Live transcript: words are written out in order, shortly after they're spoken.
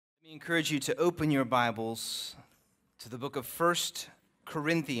I encourage you to open your Bibles to the book of 1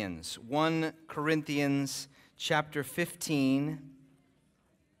 Corinthians, 1 Corinthians chapter 15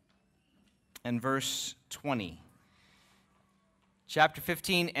 and verse 20. Chapter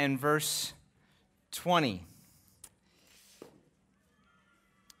 15 and verse 20.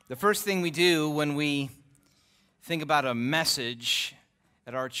 The first thing we do when we think about a message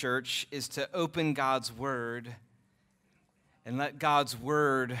at our church is to open God's Word and let God's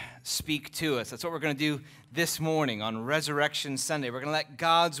Word speak to us. That's what we're going to do this morning on Resurrection Sunday. We're going to let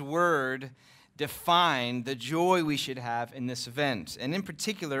God's Word define the joy we should have in this event. And in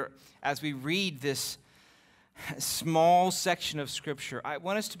particular, as we read this small section of Scripture, I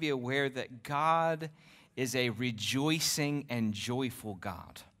want us to be aware that God is a rejoicing and joyful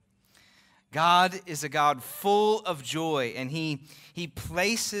God. God is a God full of joy, and He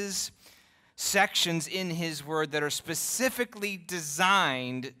places sections in His Word that are specifically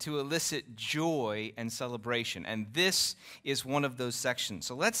designed to elicit joy and celebration. And this is one of those sections.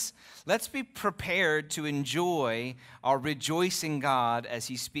 So let's be prepared to enjoy our rejoicing God as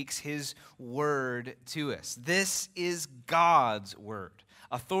He speaks His Word to us. This is God's Word,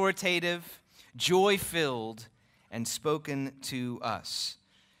 authoritative, joy-filled, and spoken to us.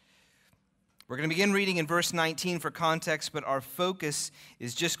 We're going to begin reading in verse 19 for context, but our focus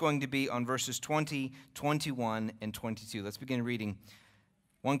is just going to be on verses 20, 21, and 22. Let's begin reading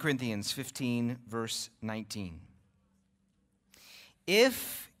 1 Corinthians 15, verse 19.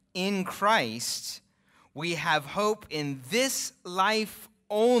 If in Christ we have hope in this life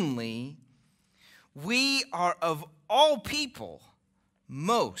only, we are of all people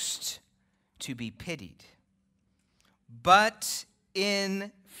most to be pitied. But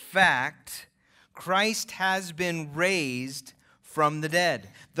in fact, Christ has been raised from the dead,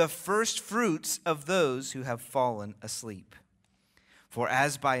 the first fruits of those who have fallen asleep. For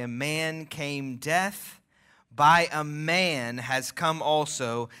as by a man came death, by a man has come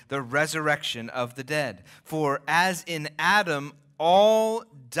also the resurrection of the dead. For as in Adam all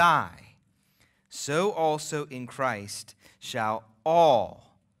die, so also in Christ shall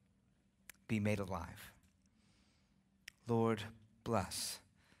all be made alive. Lord, bless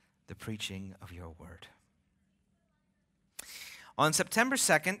the preaching of your word. On September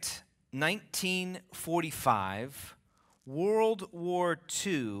 2nd, 1945, World War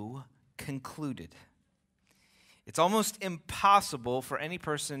II concluded. It's almost impossible for any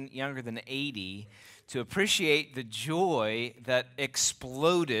person younger than 80 to appreciate the joy that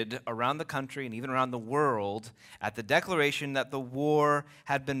exploded around the country and even around the world at the declaration that the war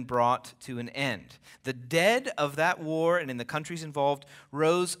had been brought to an end. The dead of that war and in the countries involved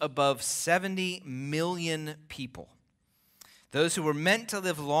rose above 70 million people. Those who were meant to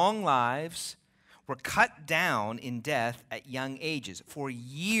live long lives were cut down in death at young ages. For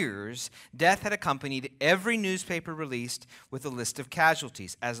years, death had accompanied every newspaper released with a list of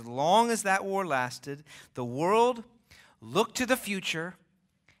casualties. As long as that war lasted, the world looked to the future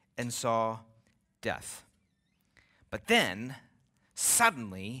and saw death. But then,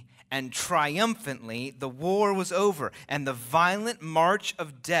 suddenly and triumphantly, the war was over, and the violent march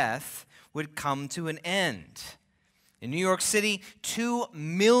of death would come to an end. In New York City, 2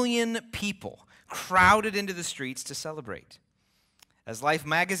 million people crowded into the streets to celebrate. As Life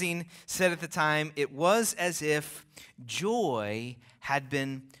magazine said at the time, it was as if joy had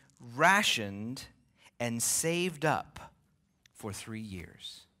been rationed and saved up for 3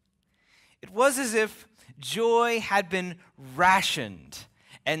 years. It was as if joy had been rationed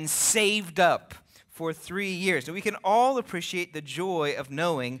and saved up for 3 years. And we can all appreciate the joy of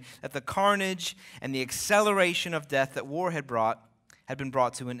knowing that the carnage and the acceleration of death that war had been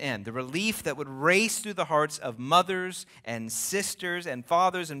brought to an end. The relief that would race through the hearts of mothers and sisters and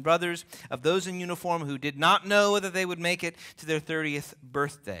fathers and brothers of those in uniform who did not know whether they would make it to their 30th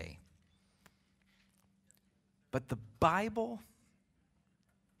birthday. But the Bible,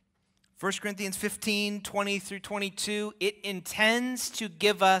 1 Corinthians 15, 20 through 22, it intends to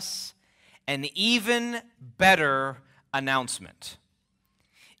give us an even better announcement.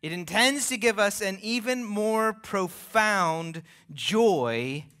 It intends to give us an even more profound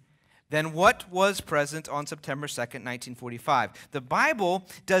joy than what was present on September 2nd, 1945. The Bible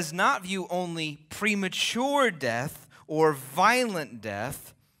does not view only premature death or violent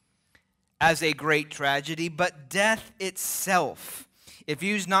death as a great tragedy, but death itself. It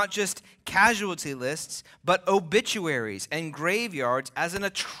views not just casualty lists, but obituaries and graveyards as an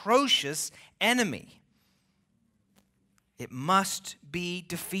atrocious enemy. It must be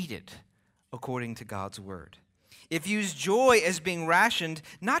defeated according to God's word. It views joy as being rationed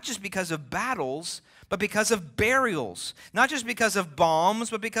not just because of battles, but because of burials. Not just because of bombs,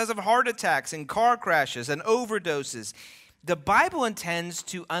 but because of heart attacks and car crashes and overdoses. The Bible intends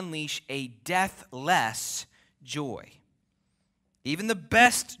to unleash a deathless joy. Even the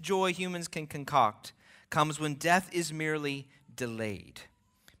best joy humans can concoct comes when death is merely delayed.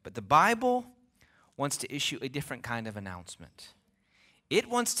 But the Bible wants to issue a different kind of announcement. It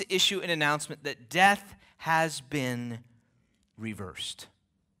wants to issue an announcement that death has been reversed.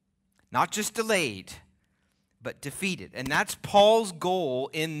 Not just delayed, but defeated. And that's Paul's goal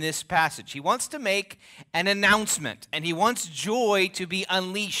in this passage. He wants to make an announcement, and he wants joy to be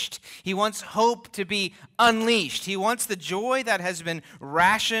unleashed. He wants hope to be unleashed. He wants the joy that has been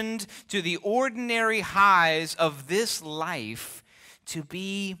rationed to the ordinary highs of this life to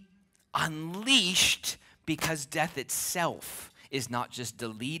be unleashed, because death itself is not just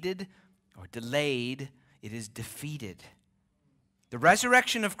deleted or delayed, it is defeated. The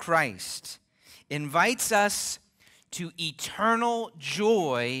resurrection of Christ invites us to eternal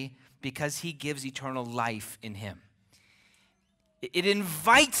joy because he gives eternal life in him. It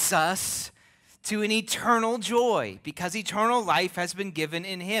invites us to an eternal joy because eternal life has been given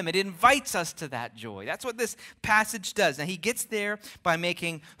in him. It invites us to that joy. That's what this passage does. Now, he gets there by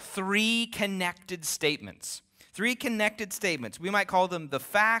making three connected statements. Three connected statements. We might call them the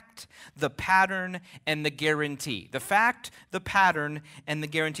fact, the pattern, and the guarantee. The fact, the pattern, and the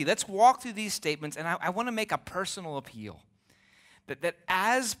guarantee. Let's walk through these statements, and I want to make a personal appeal. That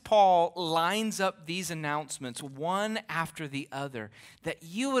as Paul lines up these announcements one after the other, that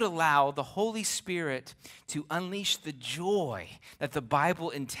you would allow the Holy Spirit to unleash the joy that the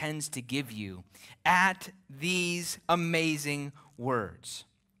Bible intends to give you at these amazing words.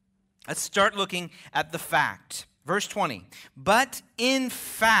 Let's start looking at the fact. Verse 20. But in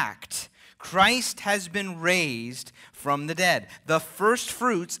fact, Christ has been raised from the dead, the first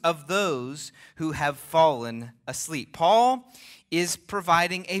fruits of those who have fallen asleep. Paul is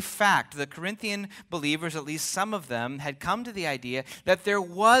providing a fact. The Corinthian believers, at least some of them, had come to the idea that there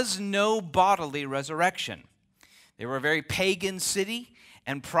was no bodily resurrection. They were a very pagan city,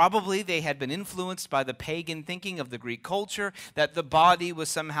 and probably they had been influenced by the pagan thinking of the Greek culture, that the body was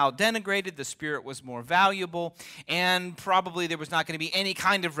somehow denigrated, the spirit was more valuable, and probably there was not going to be any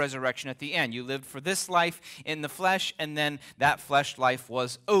kind of resurrection at the end. You lived for this life in the flesh, and then that flesh life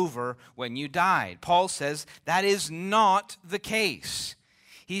was over when you died. Paul says that is not the case.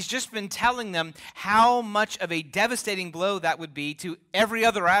 He's just been telling them how much of a devastating blow that would be to every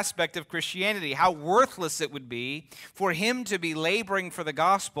other aspect of Christianity, how worthless it would be for him to be laboring for the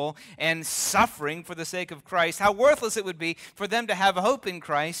gospel and suffering for the sake of Christ, how worthless it would be for them to have hope in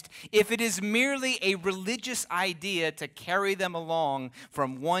Christ if it is merely a religious idea to carry them along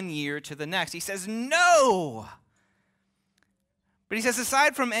from one year to the next. He says, no! But he says,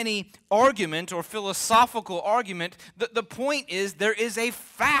 aside from any argument or philosophical argument, the point is there is a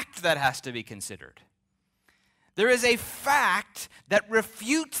fact that has to be considered. There is a fact that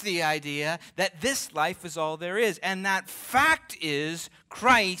refutes the idea that this life is all there is. And that fact is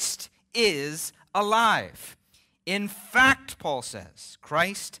Christ is alive. In fact, Paul says,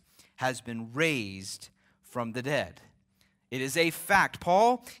 Christ has been raised from the dead. It is a fact.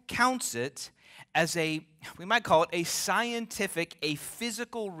 Paul counts it as we might call it a scientific, a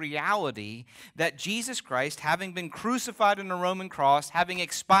physical reality that Jesus Christ, having been crucified on a Roman cross, having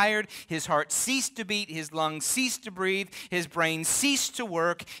expired, his heart ceased to beat, his lungs ceased to breathe, his brain ceased to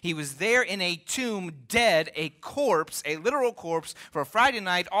work. He was there in a tomb, dead, a corpse, a literal corpse, for Friday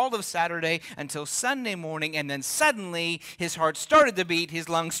night, all of Saturday, until Sunday morning, and then suddenly his heart started to beat, his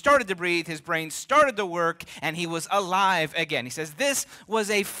lungs started to breathe, his brain started to work, and he was alive again. He says this was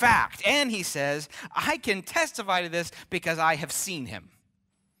a fact, and he says, I can testify to this because I have seen him.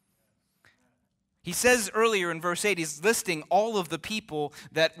 He says earlier in verse 8, he's listing all of the people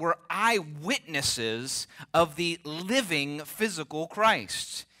that were eyewitnesses of the living physical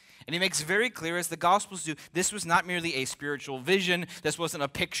Christ. And he makes very clear, as the Gospels do, this was not merely a spiritual vision. This wasn't a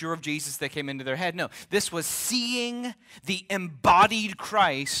picture of Jesus that came into their head. No, this was seeing the embodied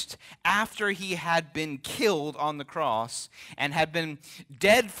Christ after he had been killed on the cross and had been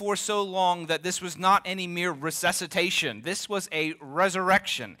dead for so long that this was not any mere resuscitation. This was a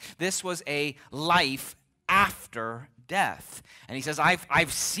resurrection. This was a life after death. And he says,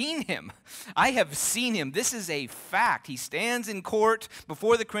 I've seen him. I have seen him. This is a fact. He stands in court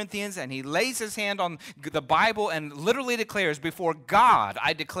before the Corinthians and he lays his hand on the Bible and literally declares, before God,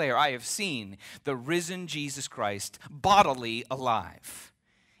 I declare, I have seen the risen Jesus Christ bodily alive.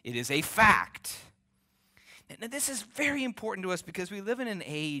 It is a fact. Now, this is very important to us because we live in an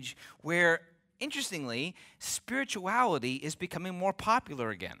age where, interestingly, spirituality is becoming more popular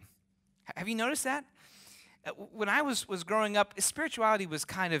again. Have you noticed that? When I was growing up, spirituality was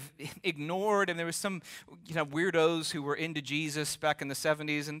kind of ignored, and there was some weirdos who were into Jesus back in the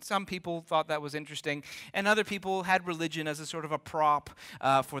 70s, and some people thought that was interesting, and other people had religion as a sort of a prop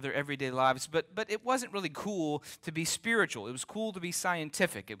for their everyday lives. But it wasn't really cool to be spiritual. It was cool to be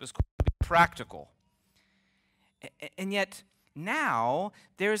scientific. It was cool to be practical. And yet now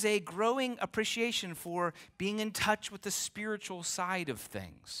there's a growing appreciation for being in touch with the spiritual side of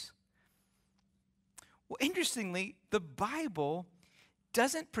things. Well, interestingly, the Bible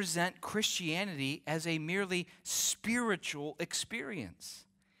doesn't present Christianity as a merely spiritual experience.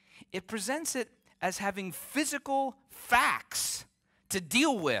 It presents it as having physical facts to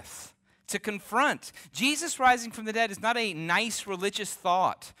deal with, to confront. Jesus rising from the dead is not a nice religious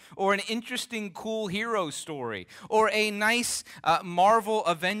thought or an interesting, cool hero story or a nice Marvel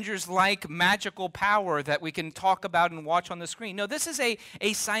Avengers-like magical power that we can talk about and watch on the screen. No, this is a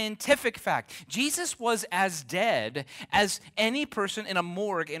scientific fact. Jesus was as dead as any person in a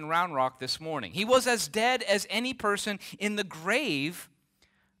morgue in Round Rock this morning. He was as dead as any person in the grave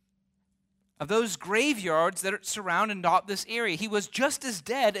of those graveyards that surround and dot this area. He was just as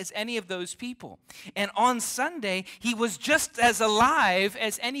dead as any of those people. And on Sunday, he was just as alive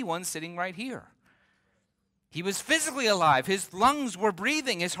as anyone sitting right here. He was physically alive. His lungs were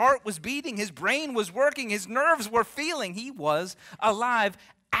breathing. His heart was beating. His brain was working. His nerves were feeling. He was alive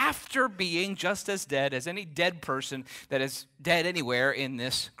after being just as dead as any dead person that is dead anywhere in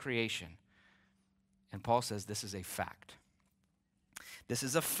this creation. And Paul says this is a fact. This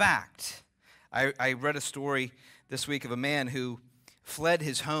is a fact. I read a story this week of a man who fled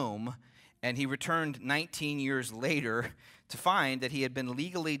his home, and he returned 19 years later to find that he had been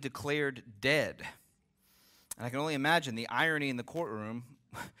legally declared dead. And I can only imagine the irony in the courtroom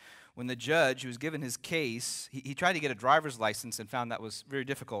when the judge who was given his case, he tried to get a driver's license and found that was very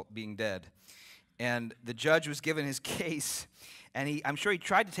difficult being dead. And the judge was given his case, and I'm sure he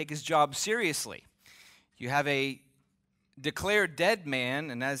tried to take his job seriously. You have a declared dead man,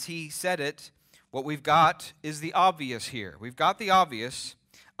 and as he said it, what we've got is the obvious here. We've got the obvious.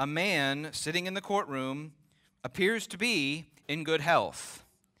 A man sitting in the courtroom appears to be in good health.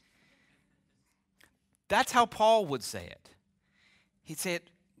 That's how Paul would say it. He'd say it,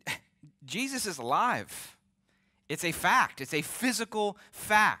 Jesus is alive. It's a fact. It's a physical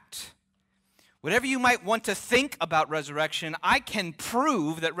fact. Whatever you might want to think about resurrection, I can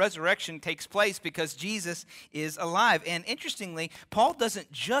prove that resurrection takes place because Jesus is alive. And interestingly, Paul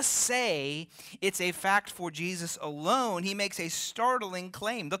doesn't just say it's a fact for Jesus alone. He makes a startling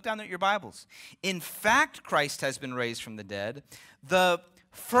claim. Look down at your Bibles. In fact, Christ has been raised from the dead, the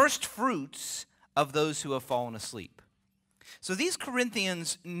first fruits of those who have fallen asleep. So these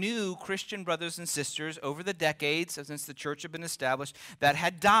Corinthians knew Christian brothers and sisters over the decades since the church had been established that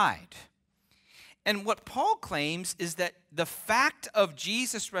had died. And what Paul claims is that the fact of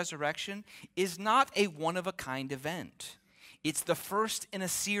Jesus' resurrection is not a one-of-a-kind event. It's the first in a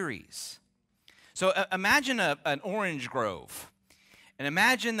series. So imagine an orange grove. And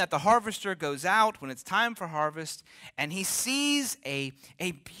imagine that the harvester goes out when it's time for harvest, and he sees a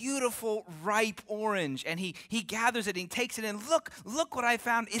beautiful, ripe orange, and he gathers it, and he takes it in. Look what I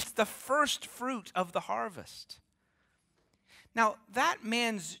found. It's the first fruit of the harvest. Now, that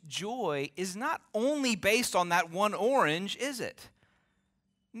man's joy is not only based on that one orange, is it?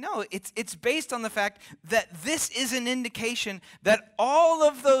 No, it's based on the fact that this is an indication that all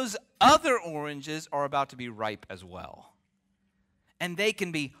of those other oranges are about to be ripe as well. And they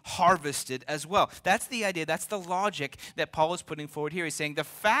can be harvested as well. That's the idea, that's the logic that Paul is putting forward here. He's saying the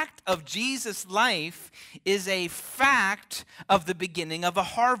fact of Jesus' life is a fact of the beginning of a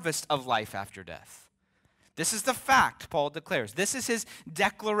harvest of life after death. This is the fact, Paul declares. This is his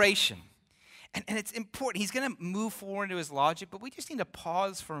declaration. And it's important. He's going to move forward into his logic, but we just need to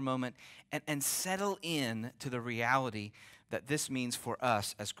pause for a moment and settle in to the reality that this means for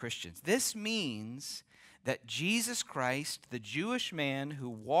us as Christians. This means that Jesus Christ, the Jewish man who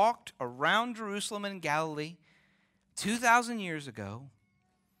walked around Jerusalem and Galilee 2,000 years ago,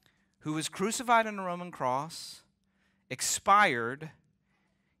 who was crucified on a Roman cross, expired,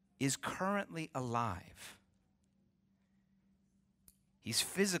 is currently alive. He's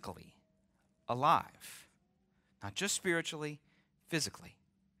physically alive, not just spiritually, physically.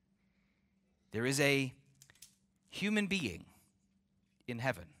 There is a human being in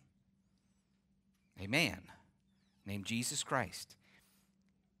heaven, a man named Jesus Christ.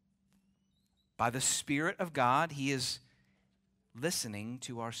 By the Spirit of God, he is listening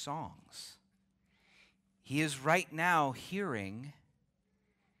to our songs. He is right now hearing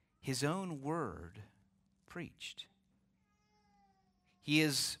his own word preached. He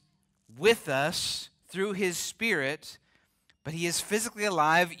is with us through his Spirit, but he is physically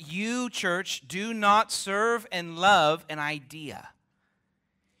alive. You, church, do not serve and love an idea.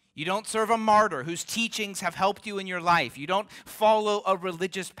 You don't serve a martyr whose teachings have helped you in your life. You don't follow a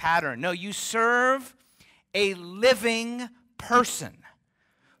religious pattern. No, you serve a living person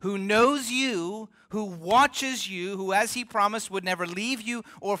who knows you, who watches you, who, as he promised, would never leave you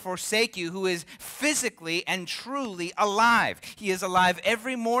or forsake you, who is physically and truly alive. He is alive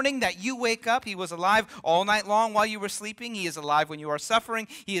every morning that you wake up. He was alive all night long while you were sleeping. He is alive when you are suffering.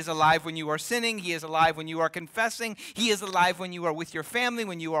 He is alive when you are sinning. He is alive when you are confessing. He is alive when you are with your family,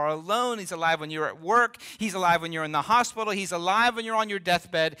 when you are alone. He's alive when you're at work. He's alive when you're in the hospital. He's alive when you're on your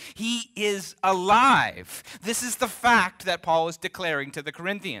deathbed. He is alive. This is the fact that Paul is declaring to the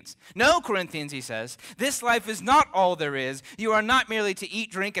Corinthians. No, Corinthians, he says, this life is not all there is. You are not merely to eat,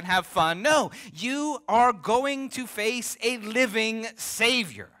 drink, and have fun. No, you are going to face a living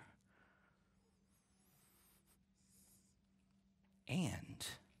Savior. And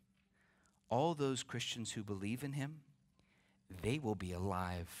all those Christians who believe in him, they will be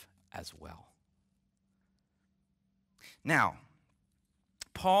alive as well. Now,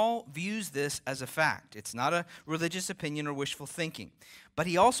 Paul views this as a fact. It's not a religious opinion or wishful thinking. But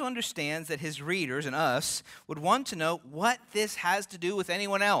he also understands that his readers and us would want to know what this has to do with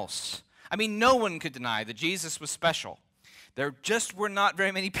anyone else. I mean, no one could deny that Jesus was special. There just were not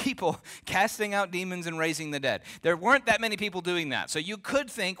very many people casting out demons and raising the dead. There weren't that many people doing that. So you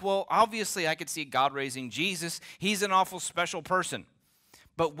could think, well, obviously I could see God raising Jesus. He's an awful special person.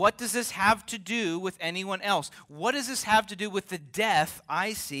 But what does this have to do with anyone else? What does this have to do with the death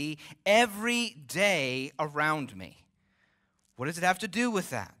I see every day around me? What does it have to do with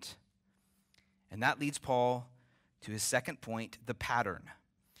that? And that leads Paul to his second point, the pattern.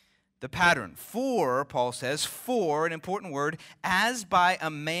 The pattern. For, Paul says, for, an important word, as by a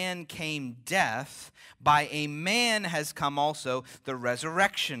man came death, by a man has come also the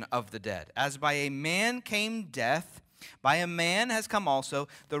resurrection of the dead. As by a man came death, by a man has come also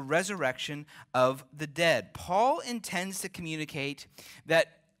the resurrection of the dead. Paul intends to communicate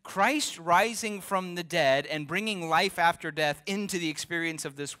that Christ rising from the dead and bringing life after death into the experience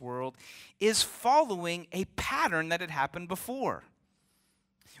of this world is following a pattern that had happened before.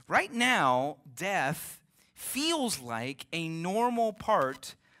 Right now, death feels like a normal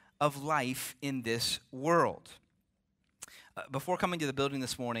part of life in this world. Before coming to the building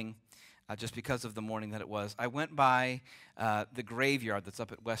this morning, just because of the morning that it was, I went by the graveyard that's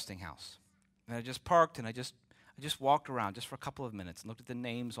up at Westinghouse. And I just parked and I just walked around just for a couple of minutes and looked at the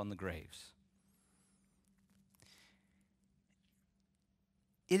names on the graves.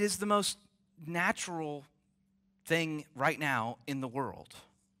 It is the most natural thing right now in the world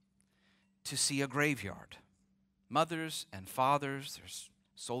to see a graveyard. Mothers and fathers, there's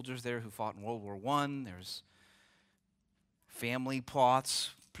soldiers there who fought in World War I, there's family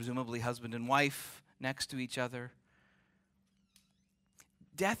plots, presumably husband and wife next to each other.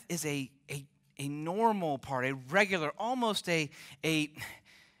 Death is a normal part, a regular, almost an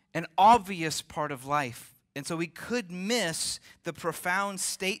obvious part of life. And so we could miss the profound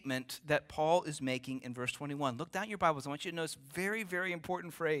statement that Paul is making in verse 21. Look down at your Bibles. I want you to notice a very, very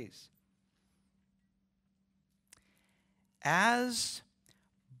important phrase. As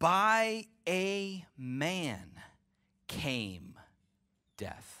by a man came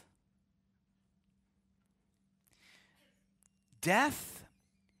death. Death,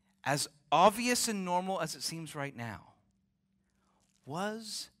 as obvious and normal as it seems right now,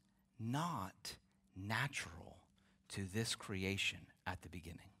 was not natural to this creation at the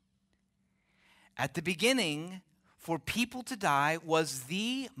beginning. At the beginning, for people to die was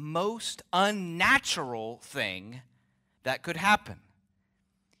the most unnatural thing that could happen.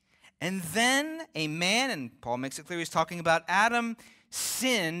 And then a man, and Paul makes it clear he's talking about Adam,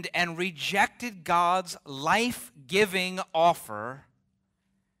 sinned and rejected God's life-giving offer.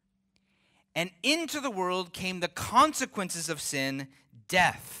 And into the world came the consequences of sin,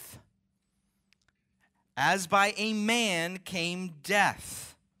 death. As by a man came death.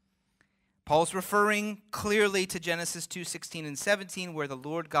 Paul's referring clearly to Genesis 2:16 and 17, where the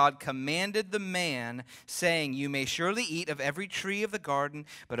Lord God commanded the man, saying, "You may surely eat of every tree of the garden,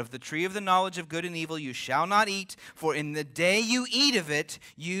 but of the tree of the knowledge of good and evil you shall not eat, for in the day you eat of it,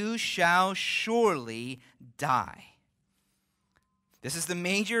 you shall surely die." This is the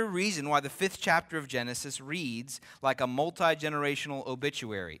major reason why the 5th chapter of Genesis reads like a multi-generational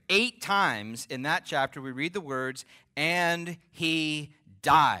obituary. 8 times in that chapter we read the words, "and he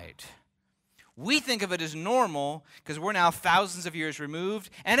died." We think of it as normal because we're now thousands of years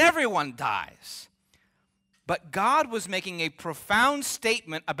removed and everyone dies. But God was making a profound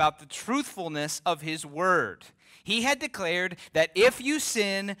statement about the truthfulness of his word. He had declared that if you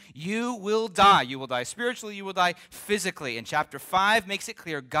sin, you will die. You will die spiritually, you will die physically. And chapter 5 makes it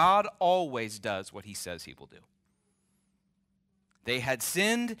clear God always does what he says he will do. They had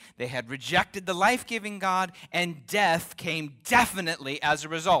sinned, they had rejected the life-giving God, and death came definitely as a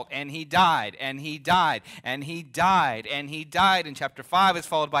result. And he died, and he died, and he died, and he died. And chapter 5 is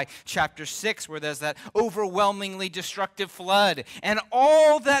followed by chapter 6, where there's that overwhelmingly destructive flood. And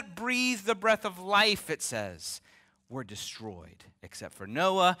all that breathed the breath of life, it says, were destroyed, except for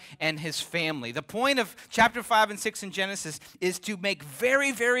Noah and his family. The point of chapter 5 and 6 in Genesis is to make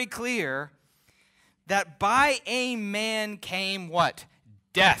very, very clear that by a man came what?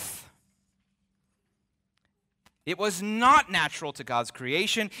 Death. It was not natural to God's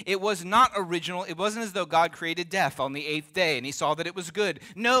creation. It was not original. It wasn't as though God created death on the 8th day and he saw that it was good.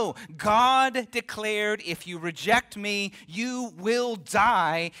 No, God declared, if you reject me, you will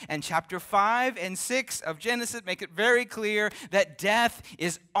die. And chapter 5 and 6 of Genesis make it very clear that death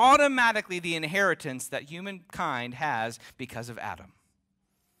is automatically the inheritance that humankind has because of Adam.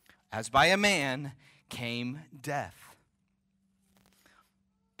 As by a man came death.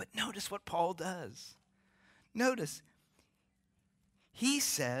 But notice what Paul does. Notice, he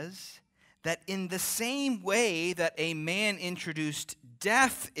says that in the same way that a man introduced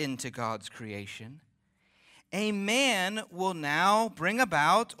death into God's creation, a man will now bring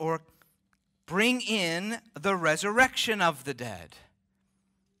about or bring in the resurrection of the dead.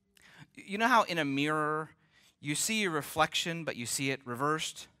 You know how in a mirror you see your reflection, but you see it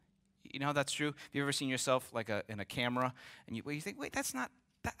reversed? You know how that's true? Have you ever seen yourself like in a camera, and you think, wait, that's not,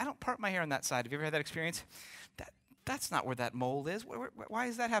 I don't part my hair on that side. Have you ever had that experience? That's not where that mole is. Why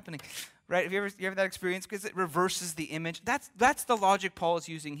is that happening? Right? Have you ever had that experience? Because it reverses the image. That's the logic Paul is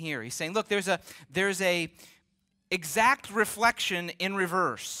using here. He's saying, look, there's a exact reflection in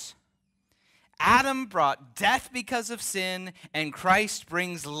reverse. Adam brought death because of sin, and Christ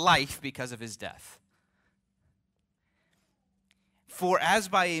brings life because of his death. For as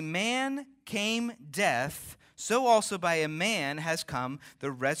by a man came death, so also by a man has come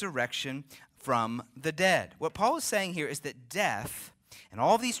the resurrection from the dead. What Paul is saying here is that death and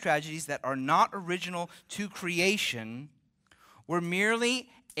all these tragedies that are not original to creation were merely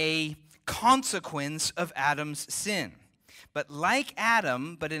a consequence of Adam's sin. But like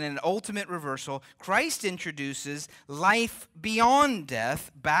Adam, but in an ultimate reversal, Christ introduces life beyond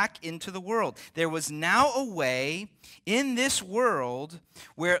death back into the world. There was now a way in this world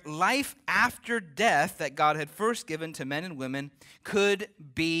where life after death that God had first given to men and women could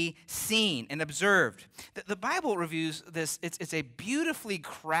be seen and observed. The Bible reviews this. It's a beautifully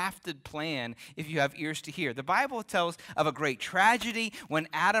crafted plan if you have ears to hear. The Bible tells of a great tragedy when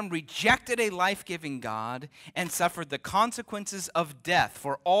Adam rejected a life-giving God and suffered the consequences of death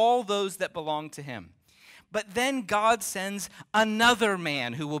for all those that belong to him. But then God sends another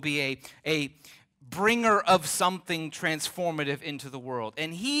man who will be a bringer of something transformative into the world.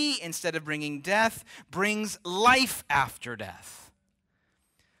 And he, instead of bringing death, brings life after death.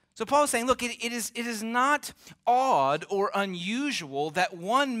 So Paul is saying, look, it is not odd or unusual that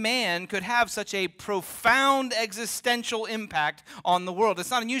one man could have such a profound existential impact on the world.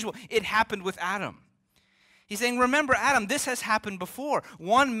 It's not unusual. It happened with Adam. He's saying, remember, Adam, this has happened before.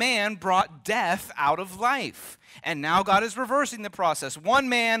 One man brought death out of life. And now God is reversing the process. One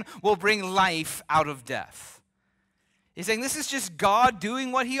man will bring life out of death. He's saying this is just God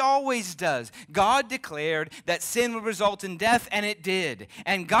doing what he always does. God declared that sin would result in death, and it did.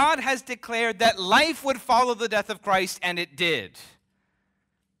 And God has declared that life would follow the death of Christ, and it did.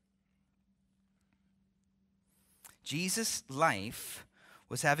 Jesus' life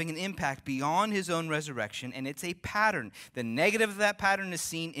was having an impact beyond his own resurrection, and it's a pattern. The negative of that pattern is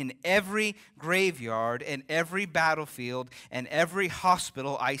seen in every graveyard and every battlefield and every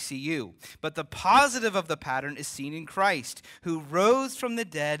hospital ICU. But the positive of the pattern is seen in Christ, who rose from the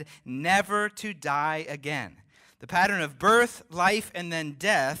dead never to die again. The pattern of birth, life, and then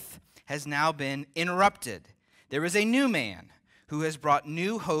death has now been interrupted. There is a new man who has brought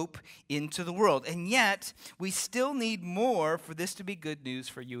new hope into the world. And yet, we still need more for this to be good news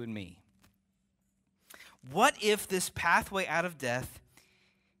for you and me. What if this pathway out of death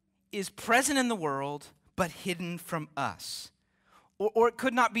is present in the world, but hidden from us? Or it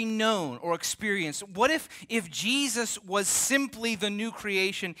could not be known or experienced. What if Jesus was simply the new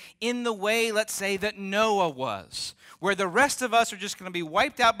creation in the way, let's say, that Noah was, where the rest of us are just going to be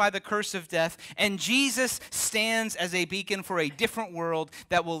wiped out by the curse of death, and Jesus stands as a beacon for a different world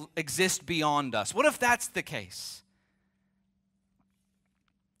that will exist beyond us? What if that's the case?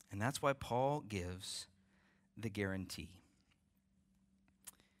 And that's why Paul gives the guarantee.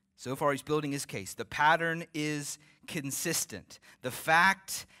 So far, he's building his case. The pattern is consistent. The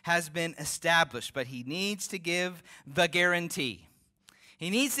fact has been established, but he needs to give the guarantee. He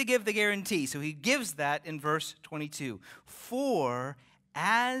needs to give the guarantee. So he gives that in verse 22. For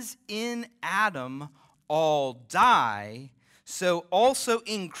as in Adam all die, so also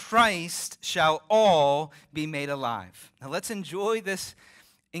in Christ shall all be made alive. Now let's enjoy this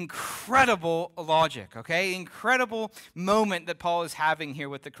incredible logic, okay? Incredible moment that Paul is having here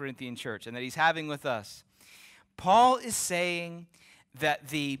with the Corinthian church and that he's having with us. Paul is saying that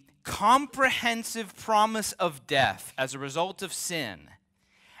the comprehensive promise of death as a result of sin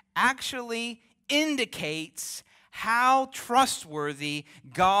actually indicates how trustworthy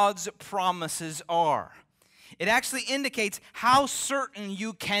God's promises are. It actually indicates how certain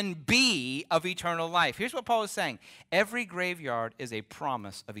you can be of eternal life. Here's what Paul is saying. Every graveyard is a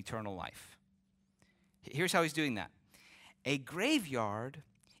promise of eternal life. Here's how he's doing that. A graveyard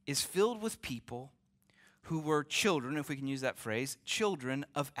is filled with people who were children, if we can use that phrase, children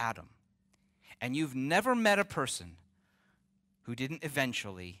of Adam. And you've never met a person who didn't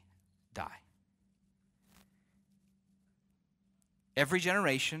eventually die. Every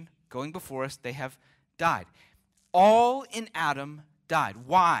generation going before us, they have died. All in Adam died.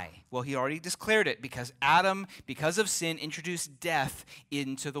 Why? Well, he already declared it, because Adam, because of sin, introduced death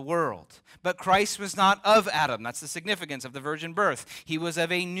into the world. But Christ was not of Adam. That's the significance of the virgin birth. He was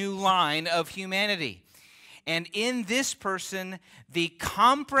of a new line of humanity. And in this person, the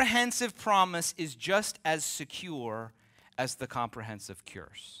comprehensive promise is just as secure as the comprehensive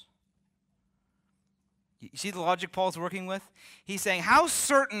cures. You see the logic Paul's working with? He's saying, how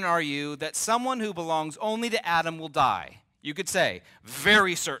certain are you that someone who belongs only to Adam will die? You could say,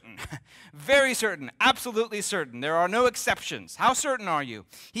 very certain. Very certain. Absolutely certain. There are no exceptions. How certain are you?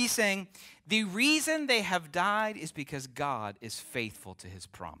 He's saying, the reason they have died is because God is faithful to his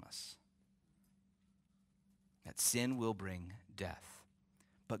promise. That sin will bring death.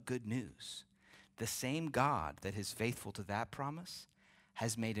 But good news, the same God that is faithful to that promise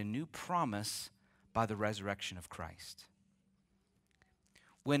has made a new promise by the resurrection of Christ.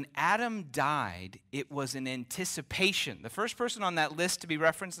 When Adam died, it was an anticipation. The first person on that list to be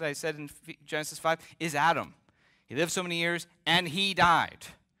referenced that I said in Genesis 5 is Adam. He lived so many years and he died.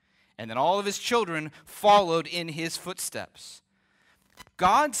 And then all of his children followed in his footsteps.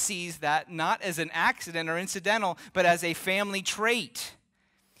 God sees that not as an accident or incidental, but as a family trait.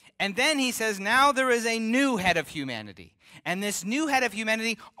 And then he says, now there is a new head of humanity. And this new head of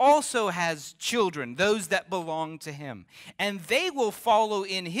humanity also has children, those that belong to him. And they will follow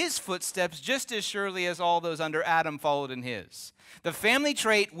in his footsteps just as surely as all those under Adam followed in his. The family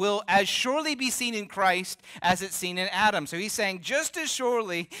trait will as surely be seen in Christ as it's seen in Adam. So he's saying just as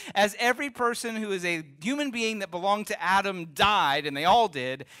surely as every person who is a human being that belonged to Adam died, and they all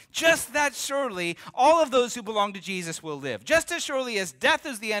did, just that surely all of those who belong to Jesus will live. Just as surely as death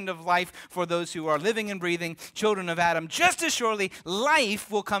is the end of life for those who are living and breathing children of Adam, just as surely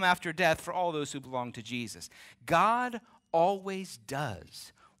life will come after death for all those who belong to Jesus. God always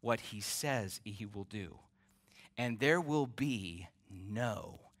does what he says he will do. And there will be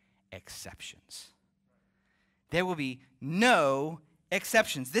no exceptions. There will be no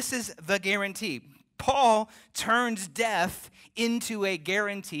exceptions. This is the guarantee. Paul turns death into a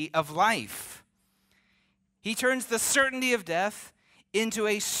guarantee of life. He turns the certainty of death into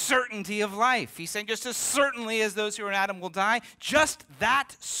a certainty of life. He's saying just as certainly as those who are in Adam will die, just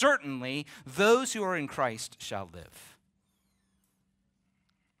that certainly those who are in Christ shall live.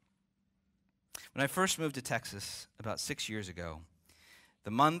 When I first moved to Texas about 6 years ago, the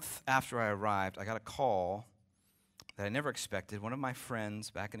month after I arrived, I got a call that I never expected. One of my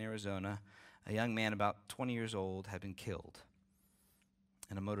friends back in Arizona, a young man about 20 years old, had been killed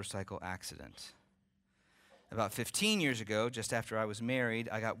in a motorcycle accident. About 15 years ago, just after I was married,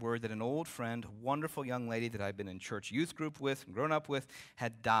 I got word that an old friend, a wonderful young lady that I'd been in church youth group with and grown up with,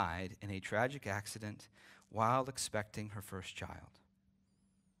 had died in a tragic accident while expecting her first child.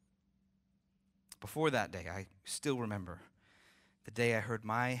 Before that day, I still remember the day I heard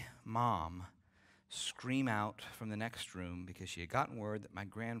my mom scream out from the next room because she had gotten word that my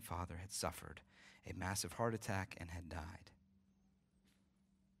grandfather had suffered a massive heart attack and had died.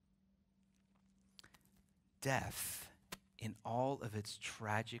 Death, in all of its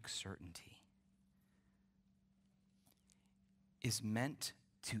tragic certainty, is meant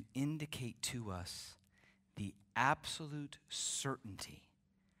to indicate to us the absolute certainty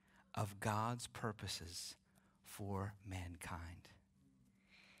of God's purposes for mankind.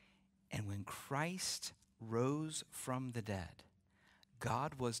 And when Christ rose from the dead,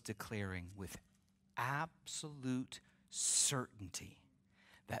 God was declaring with absolute certainty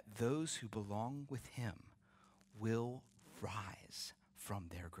that those who belong with him will rise from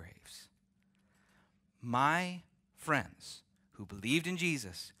their graves. My friends who believed in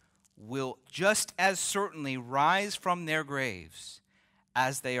Jesus will just as certainly rise from their graves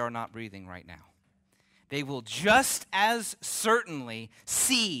as they are not breathing right now. They will just as certainly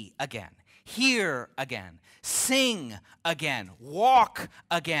see again, hear again, sing again, walk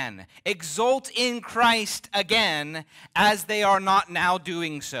again, exult in Christ again, as they are not now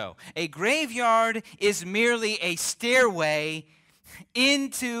doing so. A graveyard is merely a stairway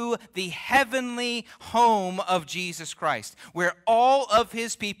into the heavenly home of Jesus Christ, where all of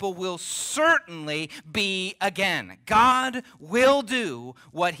his people will certainly be again. God will do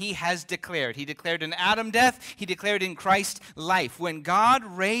what he has declared. He declared in Adam death, he declared in Christ life. When God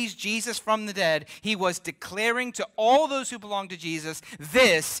raised Jesus from the dead, he was declaring to all those who belong to Jesus,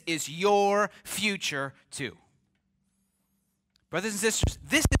 this is your future too. Brothers and sisters,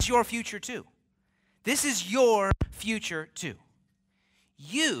 this is your future too. This is your future too.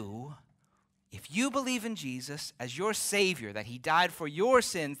 You, if you believe in Jesus as your Savior, that he died for your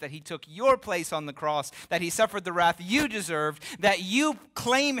sins, that he took your place on the cross, that he suffered the wrath you deserved, that you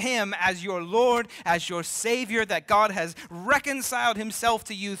claim him as your Lord, as your Savior, that God has reconciled himself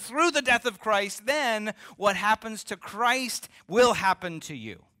to you through the death of Christ, then what happens to Christ will happen to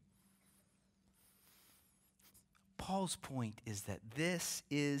you. Paul's point is that this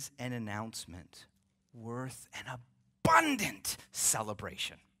is an announcement worth an abundant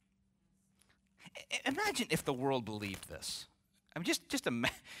celebration. Imagine if the world believed this. I mean,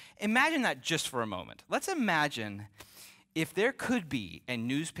 imagine that just for a moment. Let's imagine if there could be a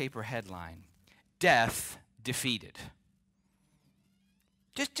newspaper headline, "Death Defeated."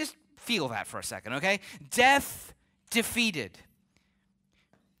 Just feel that for a second, okay? Death defeated.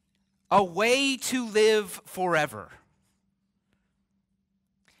 A way to live forever.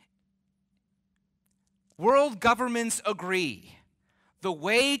 World governments agree. The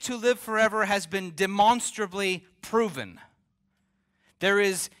way to live forever has been demonstrably proven. There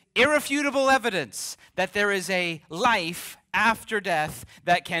is irrefutable evidence that there is a life after death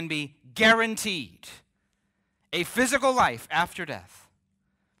that can be guaranteed. A physical life after death.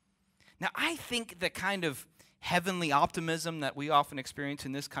 Now, I think the kind of heavenly optimism that we often experience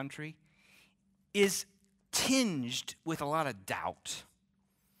in this country is tinged with a lot of doubt.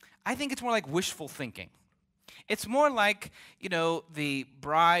 I think it's more like wishful thinking. It's more like, the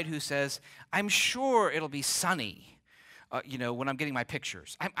bride who says, I'm sure it'll be sunny, when I'm getting my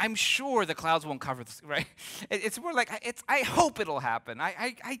pictures. I'm sure the clouds won't cover this, right? It's more like, I hope it'll happen.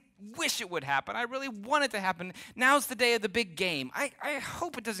 I wish it would happen. I really want it to happen. Now's the day of the big game. I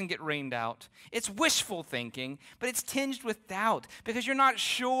hope it doesn't get rained out. It's wishful thinking, but it's tinged with doubt because you're not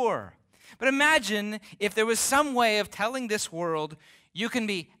sure. But imagine if there was some way of telling this world, you can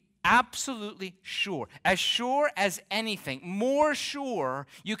be absolutely sure as anything, more sure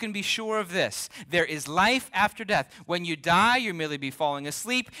you can be sure of this. There is life after death. When you die, you'll merely be falling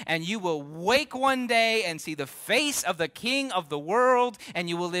asleep, and you will wake one day and see the face of the King of the world, and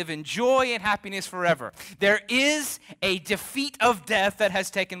you will live in joy and happiness forever. There is a defeat of death that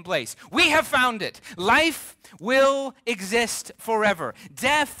has taken place. We have found it. Life will exist forever.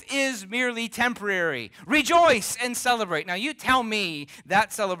 Death is merely temporary. Rejoice and celebrate. Now, you tell me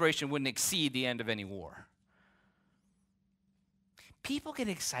that celebration wouldn't exceed the end of any war. People get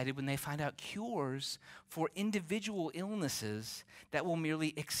excited when they find out cures for individual illnesses that will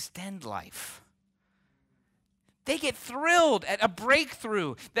merely extend life. They get thrilled at a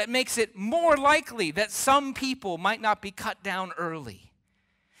breakthrough that makes it more likely that some people might not be cut down early.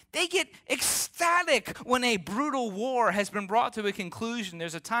 They get ecstatic when a brutal war has been brought to a conclusion.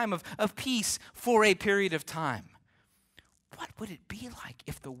 There's a time of peace for a period of time. What would it be like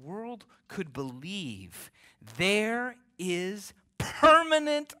if the world could believe there is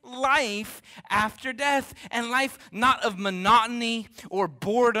permanent life after death, and life not of monotony or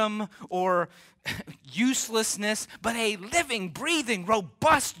boredom or uselessness, but a living, breathing,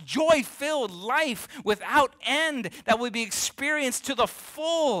 robust, joy-filled life without end that would be experienced to the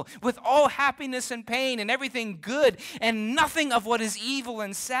full with all happiness and pain and everything good and nothing of what is evil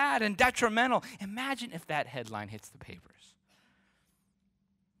and sad and detrimental. Imagine if that headline hits the papers.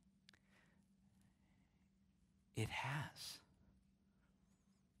 It has.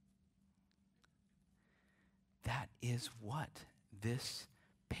 That is what this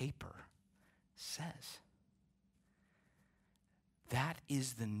paper says. That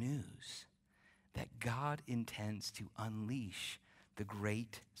is the news that God intends to unleash the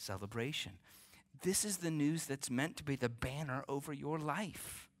great celebration. This is the news that's meant to be the banner over your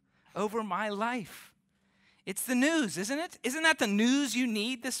life. over my life. It's the news, isn't it? Isn't that the news you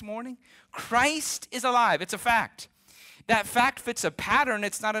need this morning? Christ is alive. It's a fact. That fact fits a pattern.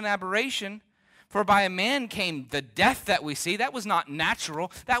 It's not an aberration. For by a man came the death that we see. That was not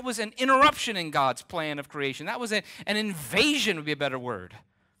natural. That was an interruption in God's plan of creation. That was an invasion, would be a better word.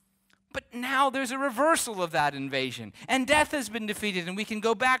 But now there's a reversal of that invasion. And death has been defeated, and we can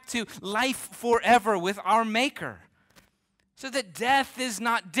go back to life forever with our Maker. So that death is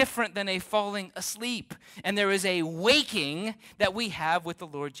not different than a falling asleep. And there is a waking that we have with the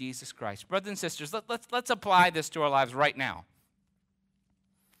Lord Jesus Christ. Brothers and sisters, let's apply this to our lives right now.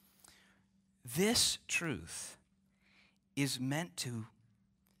 This truth is meant to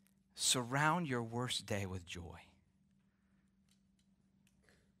surround your worst day with joy.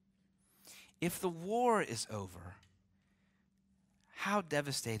 If the war is over, how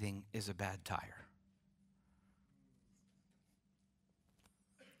devastating is a bad tire?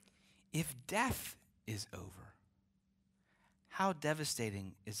 If death is over, how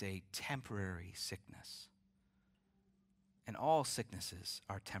devastating is a temporary sickness? And all sicknesses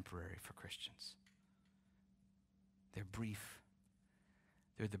are temporary for Christians. They're brief.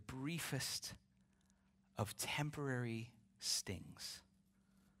 They're the briefest of temporary stings.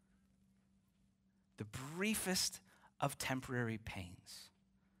 The briefest of temporary pains.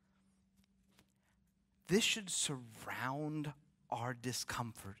 This should surround our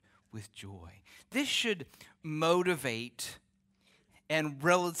discomfort with joy. This should motivate and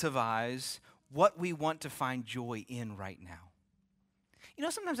relativize what we want to find joy in right now. You know,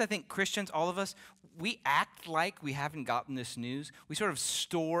 sometimes I think Christians, all of us, we act like we haven't gotten this news. We sort of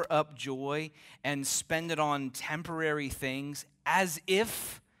store up joy and spend it on temporary things as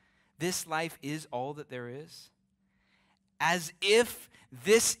if this life is all that there is. As if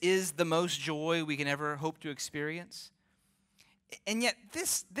this is the most joy we can ever hope to experience. And yet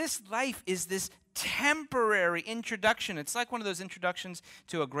this life is this temporary introduction. It's like one of those introductions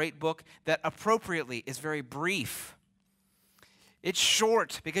to a great book that appropriately is very brief. It's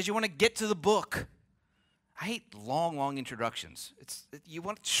short because you want to get to the book. I hate long introductions. You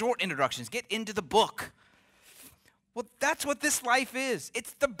want short introductions. Get into the book. Well, that's what this life is.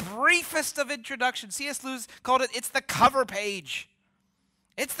 It's the briefest of introductions. C.S. Lewis called it's the cover page.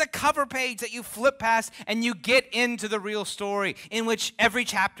 It's the cover page that you flip past and you get into the real story in which every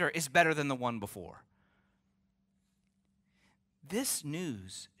chapter is better than the one before. This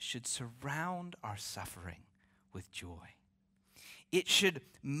news should surround our suffering with joy. It should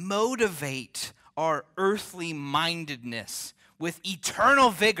motivate our earthly mindedness with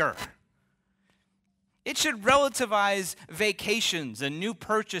eternal vigor. It should relativize vacations and new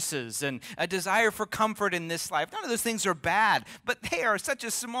purchases and a desire for comfort in this life. None of those things are bad, but they are such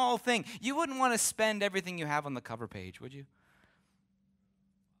a small thing. You wouldn't want to spend everything you have on the cover page, would you?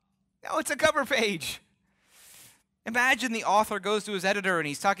 No, it's a cover page. Imagine the author goes to his editor and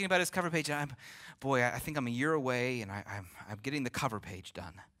he's talking about his cover page. And I think I'm a year away and I'm getting the cover page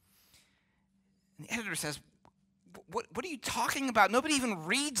done. And the editor says, what are you talking about? Nobody even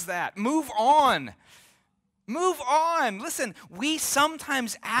reads that. Move on. Move on. Listen, we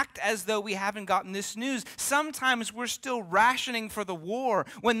sometimes act as though we haven't gotten this news. Sometimes we're still rationing for the war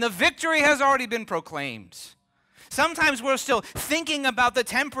when the victory has already been proclaimed. Sometimes we're still thinking about the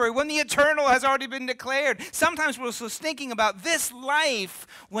temporary when the eternal has already been declared. Sometimes we're still thinking about this life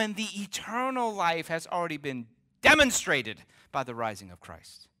when the eternal life has already been demonstrated by the rising of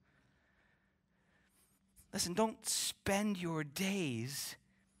Christ. Listen, don't spend your days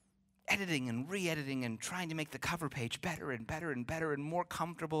editing and re-editing and trying to make the cover page better and better and better and more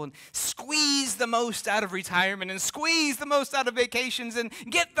comfortable and squeeze the most out of retirement and squeeze the most out of vacations and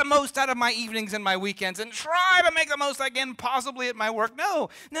get the most out of my evenings and my weekends and try to make the most I can possibly at my work. No.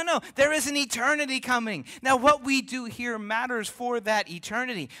 There is an eternity coming. Now, what we do here matters for that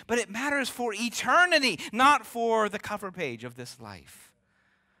eternity, but it matters for eternity, not for the cover page of this life.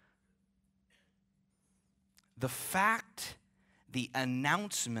 The fact, the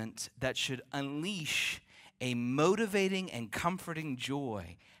announcement that should unleash a motivating and comforting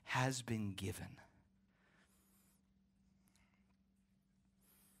joy has been given.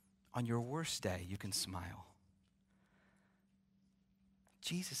 On your worst day, you can smile.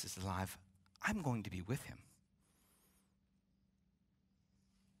 Jesus is alive. I'm going to be with him.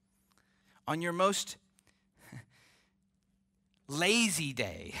 On your most lazy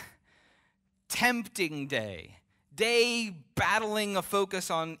day, tempting day battling a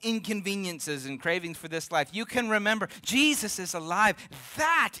focus on inconveniences and cravings for this life, you can remember Jesus is alive.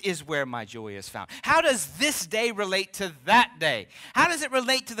 That is where my joy is found. How does this day relate to that day? How does it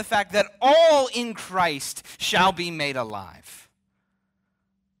relate to the fact that all in Christ shall be made alive?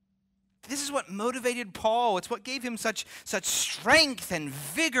 This is what motivated Paul. It's what gave him such strength and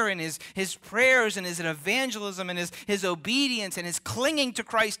vigor in his prayers and his evangelism and his obedience and his clinging to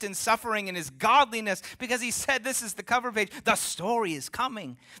Christ in suffering and his godliness, because he said, this is the cover page, the story is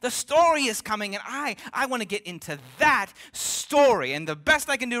coming. The story is coming, and I want to get into that story. And the best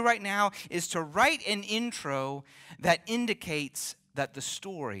I can do right now is to write an intro that indicates that the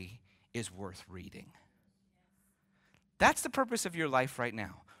story is worth reading. That's the purpose of your life right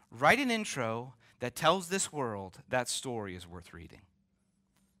now. Write an intro that tells this world that story is worth reading.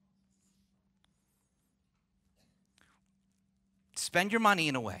 Spend your money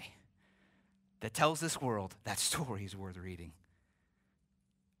in a way that tells this world that story is worth reading.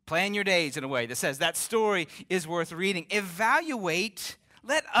 Plan your days in a way that says that story is worth reading. Evaluate,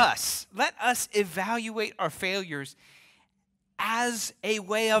 let us evaluate our failures as a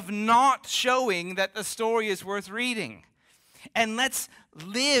way of not showing that the story is worth reading. And let's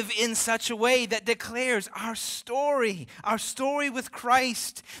live in such a way that declares our story with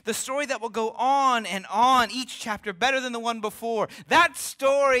Christ, the story that will go on and on, each chapter better than the one before. That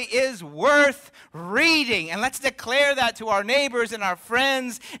story is worth reading. And let's declare that to our neighbors and our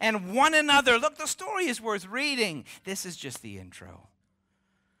friends and one another. Look, the story is worth reading. This is just the intro.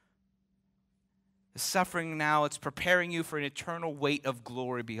 The suffering now, it's preparing you for an eternal weight of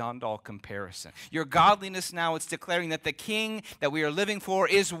glory beyond all comparison. Your godliness now, it's declaring that the King that we are living for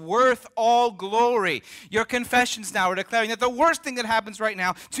is worth all glory. Your confessions now are declaring that the worst thing that happens right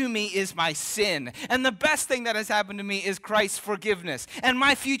now to me is my sin. And the best thing that has happened to me is Christ's forgiveness. And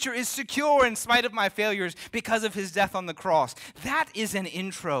my future is secure in spite of my failures because of his death on the cross. That is an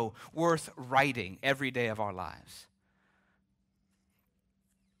intro worth writing every day of our lives.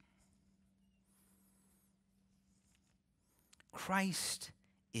 Christ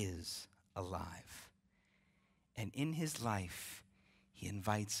is alive, and in his life, he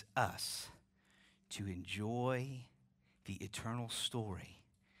invites us to enjoy the eternal story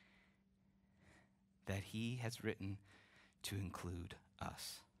that he has written to include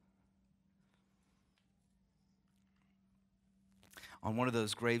us. On one of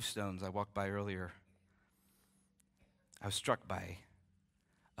those gravestones I walked by earlier, I was struck by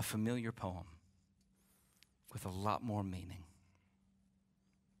a familiar poem with a lot more meaning.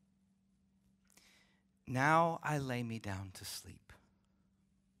 Now I lay me down to sleep.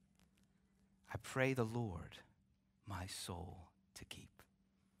 I pray the Lord my soul to keep.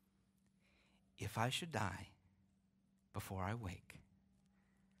 If I should die before I wake,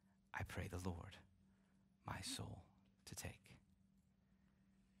 I pray the Lord my soul to take.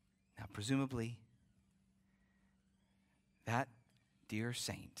 Now, presumably, that dear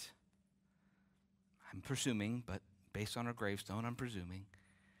saint, I'm presuming, but based on her gravestone, I'm presuming,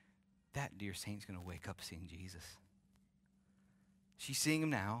 that dear saint's going to wake up seeing Jesus. She's seeing him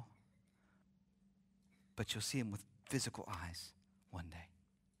now, but she'll see him with physical eyes one day.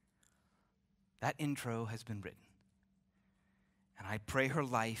 That intro has been written. And I pray her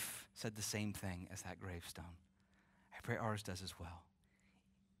life said the same thing as that gravestone. I pray ours does as well.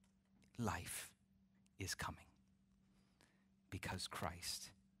 Life is coming because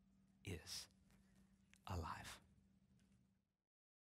Christ